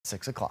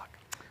6 o'clock.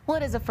 Well,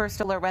 it is a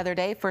first alert weather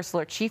day. First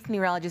alert Chief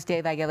Meteorologist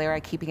Dave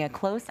Aguilera keeping a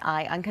close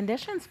eye on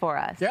conditions for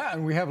us. Yeah,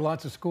 and we have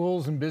lots of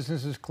schools and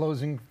businesses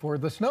closing for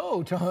the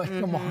snow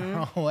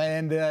tomorrow,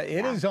 and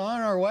it is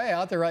on our way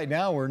out there right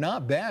now. We're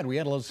not bad. We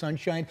had a little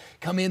sunshine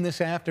come in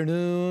this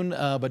afternoon,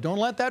 but don't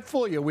let that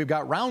fool you. We've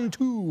got round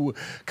 2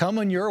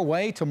 coming your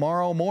way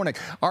tomorrow morning.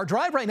 Our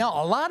drive right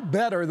now, a lot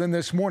better than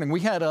this morning.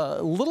 We had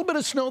a little bit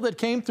of snow that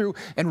came through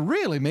and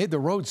really made the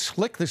road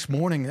slick this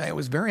morning. It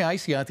was very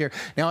icy out there.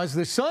 Now, as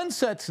the sun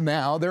sets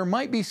now, there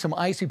might be some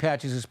icy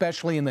patches,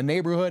 especially in the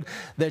neighborhood,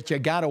 that you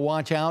got to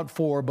watch out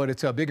for, but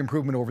it's a big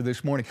improvement over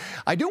this morning.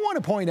 I do want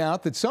to point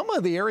out that some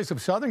of the areas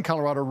of southern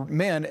Colorado,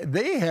 man,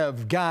 they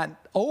have got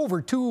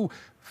over 2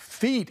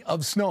 feet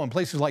of snow in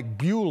places like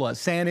Beulah,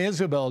 San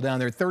Isabel down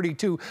there,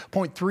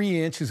 32.3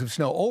 inches of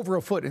snow, over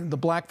a foot in the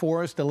Black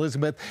Forest,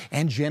 Elizabeth,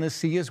 and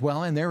Genesee as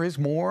well, and there is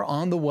more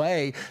on the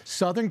way.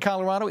 Southern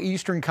Colorado,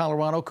 eastern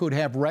Colorado could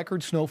have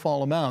record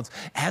snowfall amounts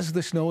as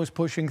the snow is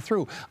pushing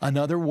through.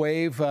 Another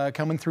wave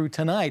coming through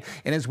tonight,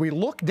 and as we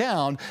look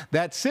down,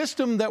 that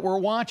system that we're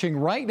watching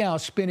right now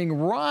spinning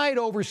right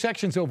over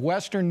sections of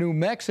western New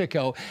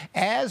Mexico.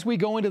 As we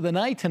go into the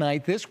night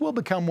tonight, this will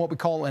become what we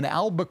call an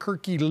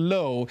Albuquerque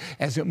low.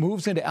 As it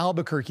moves into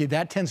Albuquerque,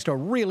 that tends to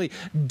really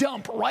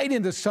dump right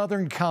into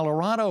southern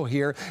Colorado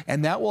here,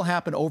 and that will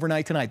happen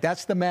overnight tonight.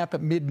 That's the map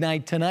at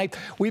midnight tonight.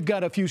 We've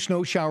got a few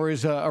snow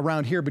showers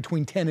around here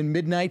between 10 and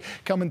midnight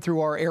coming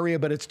through our area,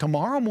 but it's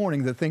tomorrow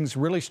morning that things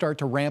really start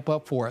to ramp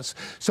up for us.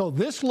 So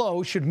this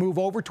low should move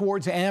over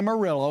towards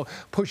Amarillo,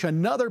 push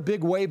another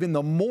big wave in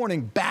the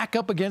morning back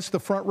up against the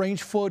Front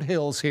Range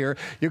foothills here.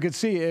 You can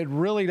see it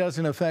really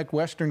doesn't affect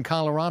western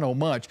Colorado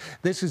much.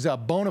 This is a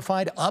bona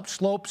fide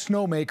upslope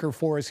snowmaker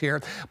for us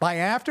here. By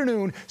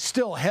afternoon,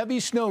 still heavy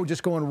snow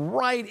just going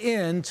right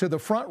into the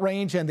Front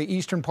Range and the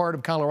eastern part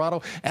of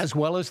Colorado, as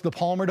well as the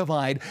Palmer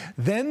Divide.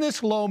 Then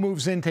this low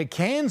moves into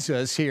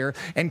Kansas here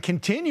and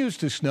continues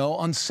to snow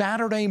on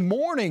Saturday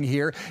morning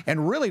here,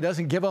 and really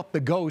doesn't give up the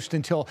ghost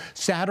until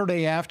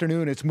Saturday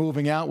afternoon. It's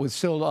moving out with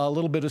still a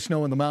little bit of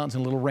snow in the mountains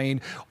and a little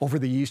rain over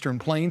the eastern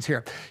plains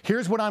here.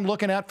 Here's what I'm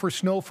looking at for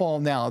snowfall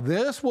now.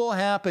 This will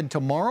happen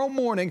tomorrow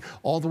morning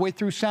all the way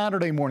through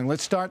Saturday morning.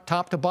 Let's start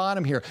top to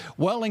bottom here.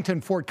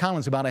 Wellington, Fort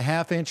Collins, about a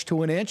 ½ inch to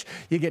 1 inch.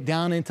 You get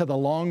down into the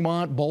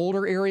Longmont,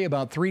 Boulder area,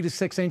 about 3 to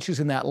 6 inches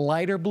in that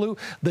lighter blue.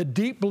 The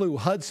deep blue,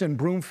 Hudson,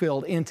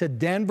 Broomfield into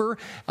Denver,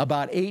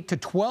 about 8 to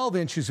 12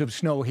 inches of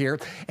snow here.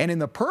 And in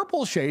the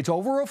purple shades,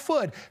 over a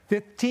foot,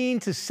 15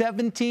 to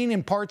 17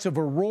 in parts of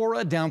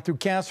Aurora, down through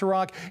Castle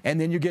Rock,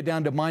 and then you get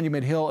down to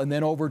Monument Hill and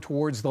then over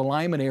towards the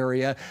Lyman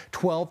area,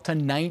 12 to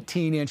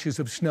 19 inches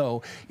of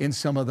snow in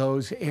some of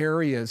those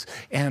areas.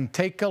 And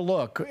take a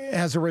look.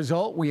 As a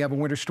result, we have a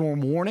winter storm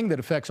warning that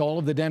affects all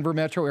of the Denver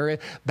metro area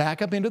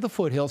back up into the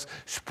foothills,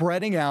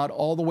 spreading out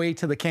all the way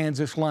to the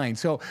Kansas line.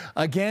 So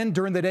again,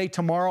 during the day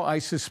tomorrow, I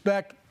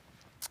suspect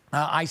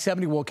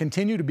I-70 will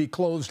continue to be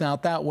closed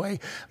out that way,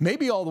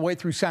 maybe all the way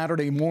through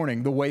Saturday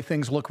morning, the way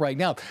things look right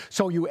now.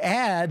 So you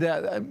add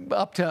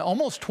up to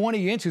almost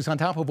 20 inches on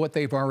top of what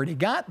they've already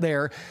got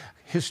there.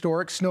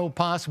 Historic snow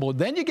possible.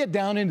 Then you get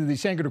down into the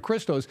Sangre de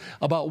Cristos,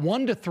 about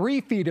 1 to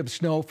 3 feet of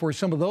snow for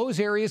some of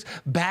those areas,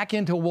 back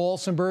into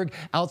Walsenburg,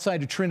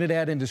 outside of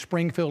Trinidad into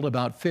Springfield,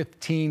 about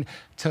 15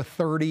 to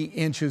 30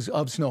 inches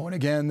of snow. And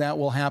again, that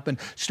will happen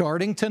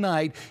starting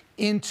tonight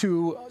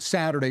into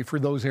Saturday for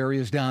those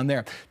areas down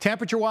there.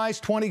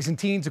 Temperature-wise, 20s and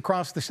teens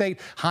across the state.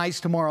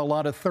 Highs tomorrow, a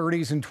lot of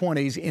 30s and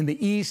 20s in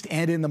the east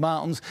and in the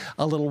mountains.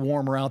 A little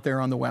warmer out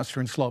there on the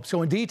western slope.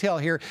 So in detail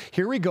here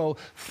we go.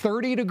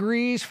 30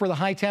 degrees for the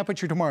high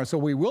temperature tomorrow. So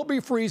we will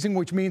be freezing,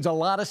 which means a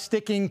lot of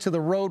sticking to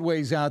the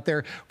roadways out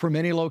there for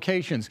many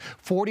locations.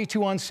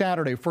 42 on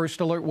Saturday,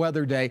 first alert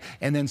weather day,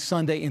 and then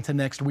Sunday into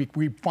next week.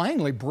 We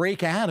finally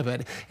break out of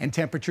it and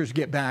temperatures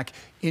get back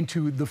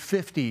into the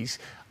 50s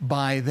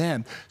by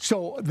then.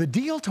 So the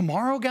deal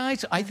tomorrow,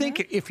 guys, I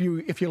think if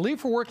you leave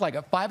for work like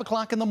at 5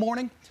 o'clock in the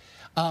morning,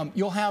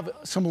 you'll have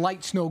some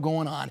light snow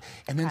going on.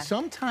 And then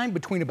sometime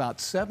between about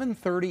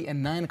 7:30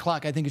 and 9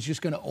 o'clock, I think it's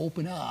just going to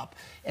open up.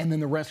 And then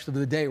the rest of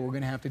the day, we're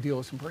going to have to deal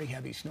with some pretty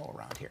heavy snow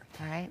around here.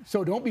 All right.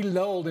 So don't be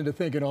lulled into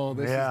thinking, oh,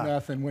 this is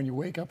nothing when you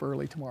wake up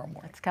early tomorrow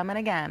morning. It's coming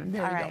again.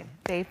 There All you right. go.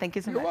 Dave, thank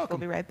you so You're much. welcome.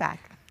 We'll be right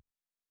back.